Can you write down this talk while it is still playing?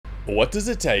What does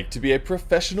it take to be a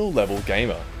professional level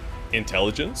gamer?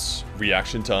 Intelligence?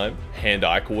 Reaction time?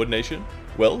 Hand-eye coordination?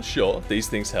 Well, sure, these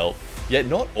things help, yet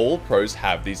not all pros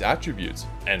have these attributes,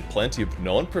 and plenty of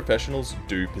non-professionals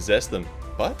do possess them,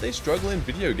 but they struggle in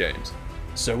video games.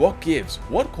 So what gives?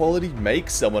 What quality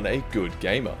makes someone a good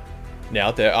gamer? Now,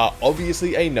 there are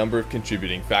obviously a number of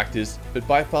contributing factors, but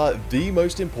by far the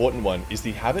most important one is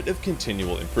the habit of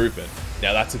continual improvement.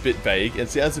 Now that's a bit vague and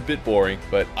sounds a bit boring,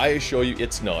 but I assure you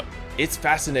it's not. It's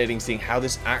fascinating seeing how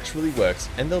this actually works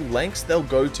and the lengths they'll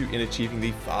go to in achieving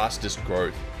the fastest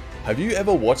growth. Have you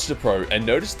ever watched a pro and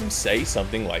noticed them say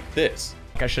something like this?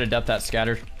 I should have dumped that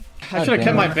scatter. I should have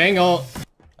kept my bang ult.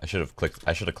 I should have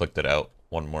clicked it out.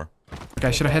 One more. Okay,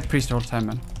 I should have hit priest the whole time,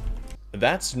 man.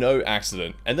 That's no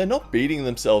accident, and they're not beating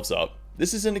themselves up.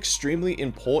 This is an extremely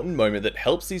important moment that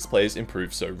helps these players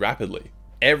improve so rapidly.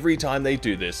 Every time they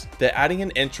do this, they're adding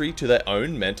an entry to their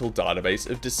own mental database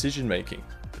of decision making.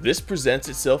 This presents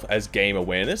itself as game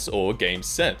awareness or game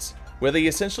sense, where they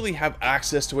essentially have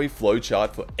access to a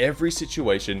flowchart for every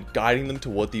situation, guiding them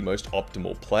toward the most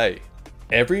optimal play.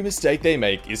 Every mistake they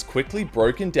make is quickly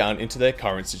broken down into their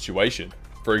current situation.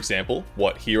 For example,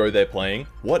 what hero they're playing,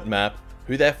 what map,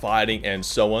 who they're fighting, and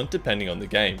so on depending on the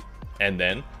game. And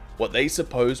then, what they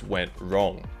suppose went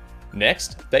wrong.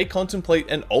 Next, they contemplate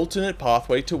an alternate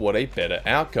pathway toward a better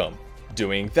outcome.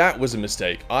 Doing that was a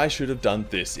mistake, I should have done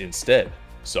this instead.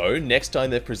 So next time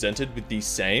they're presented with the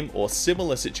same or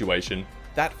similar situation,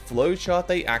 that flowchart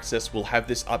they access will have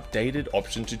this updated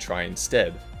option to try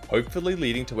instead, hopefully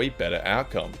leading to a better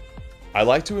outcome. I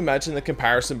like to imagine the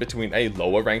comparison between a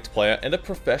lower ranked player and a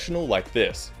professional like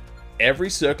this.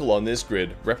 Every circle on this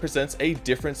grid represents a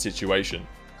different situation.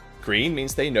 Green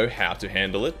means they know how to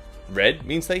handle it, red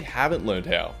means they haven't learned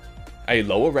how. A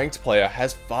lower ranked player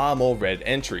has far more red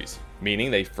entries, meaning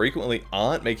they frequently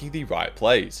aren't making the right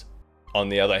plays. On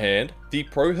the other hand, the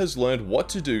pro has learned what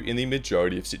to do in the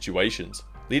majority of situations,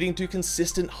 leading to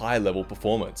consistent high level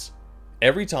performance.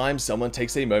 Every time someone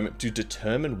takes a moment to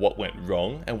determine what went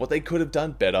wrong and what they could have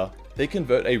done better, they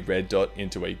convert a red dot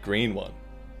into a green one.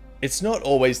 It's not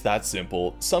always that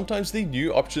simple. Sometimes the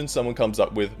new option someone comes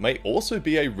up with may also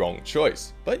be a wrong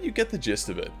choice, but you get the gist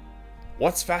of it.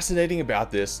 What's fascinating about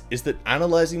this is that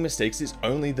analyzing mistakes is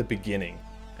only the beginning,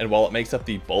 and while it makes up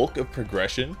the bulk of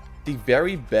progression, the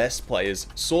very best players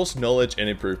source knowledge and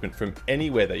improvement from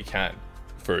anywhere they can.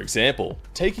 For example,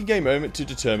 taking a moment to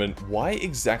determine why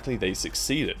exactly they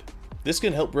succeeded. This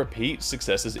can help repeat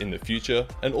successes in the future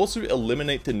and also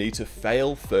eliminate the need to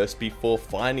fail first before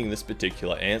finding this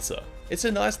particular answer. It's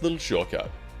a nice little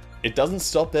shortcut. It doesn't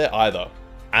stop there either.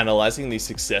 Analyzing the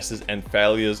successes and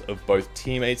failures of both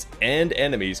teammates and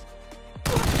enemies.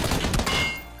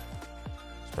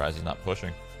 Surprised he's not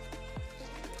pushing.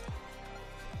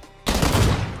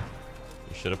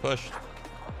 He should have pushed.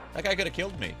 That guy could have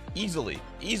killed me. Easily.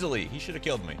 Easily. He should have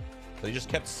killed me. But he just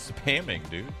kept spamming,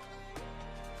 dude.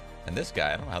 And this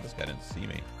guy, I don't know how this guy didn't see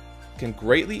me. Can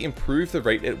greatly improve the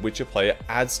rate at which a player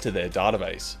adds to their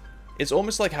database. It's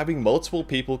almost like having multiple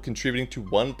people contributing to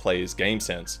one player's game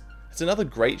sense. It's another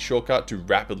great shortcut to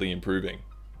rapidly improving.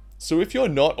 So if you're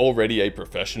not already a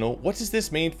professional, what does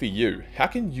this mean for you? How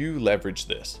can you leverage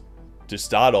this? To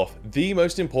start off, the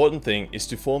most important thing is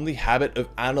to form the habit of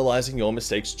analyzing your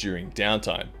mistakes during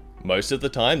downtime. Most of the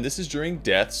time, this is during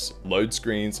deaths, load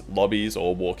screens, lobbies,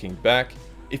 or walking back.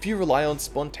 If you rely on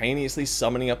spontaneously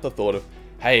summoning up the thought of,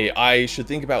 hey, I should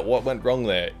think about what went wrong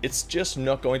there, it's just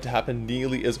not going to happen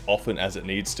nearly as often as it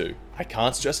needs to. I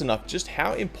can't stress enough just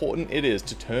how important it is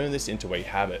to turn this into a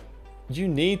habit. You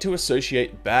need to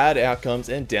associate bad outcomes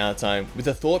and downtime with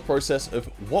the thought process of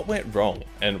what went wrong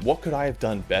and what could I have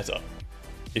done better.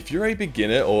 If you're a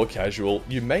beginner or casual,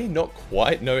 you may not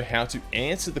quite know how to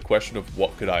answer the question of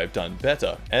what could I have done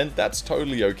better, and that's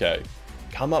totally okay.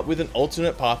 Come up with an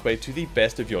alternate pathway to the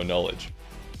best of your knowledge.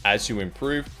 As you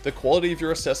improve, the quality of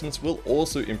your assessments will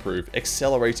also improve,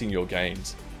 accelerating your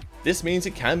gains. This means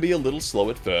it can be a little slow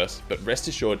at first, but rest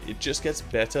assured it just gets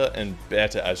better and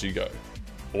better as you go.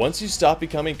 Once you start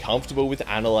becoming comfortable with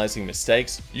analyzing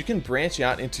mistakes, you can branch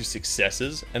out into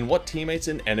successes and what teammates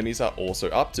and enemies are also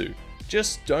up to.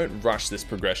 Just don't rush this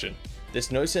progression.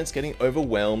 There's no sense getting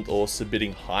overwhelmed or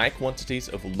submitting high quantities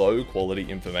of low quality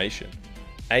information.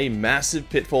 A massive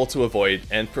pitfall to avoid,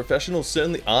 and professionals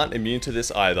certainly aren't immune to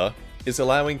this either, is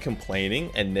allowing complaining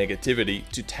and negativity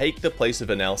to take the place of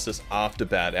analysis after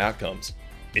bad outcomes.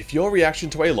 If your reaction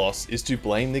to a loss is to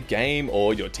blame the game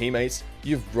or your teammates,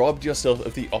 you've robbed yourself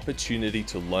of the opportunity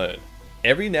to learn.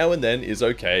 Every now and then is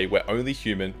okay, we're only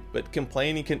human, but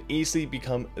complaining can easily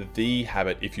become the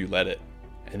habit if you let it.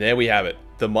 And there we have it.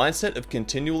 The mindset of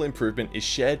continual improvement is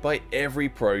shared by every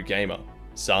pro gamer.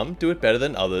 Some do it better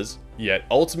than others, yet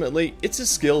ultimately it's a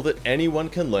skill that anyone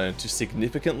can learn to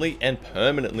significantly and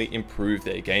permanently improve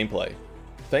their gameplay.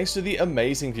 Thanks to the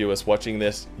amazing viewers watching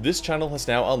this channel has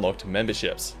now unlocked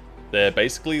memberships. They're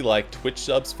basically like Twitch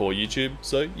subs for YouTube,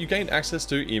 so you gain access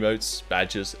to emotes,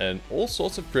 badges, and all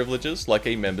sorts of privileges like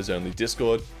a members only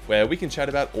Discord, where we can chat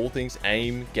about all things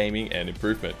aim, gaming, and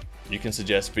improvement. You can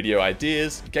suggest video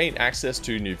ideas, gain access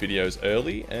to new videos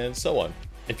early, and so on.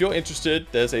 If you're interested,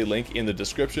 there's a link in the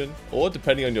description, or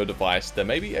depending on your device, there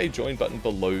may be a join button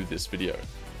below this video.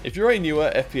 If you're a newer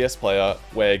FPS player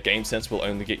where game sense will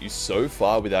only get you so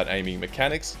far without aiming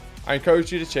mechanics, I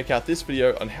encourage you to check out this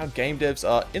video on how game devs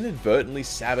are inadvertently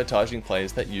sabotaging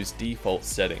players that use default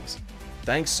settings.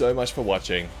 Thanks so much for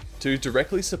watching. To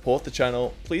directly support the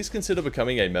channel, please consider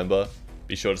becoming a member.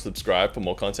 Be sure to subscribe for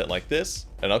more content like this,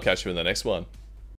 and I'll catch you in the next one.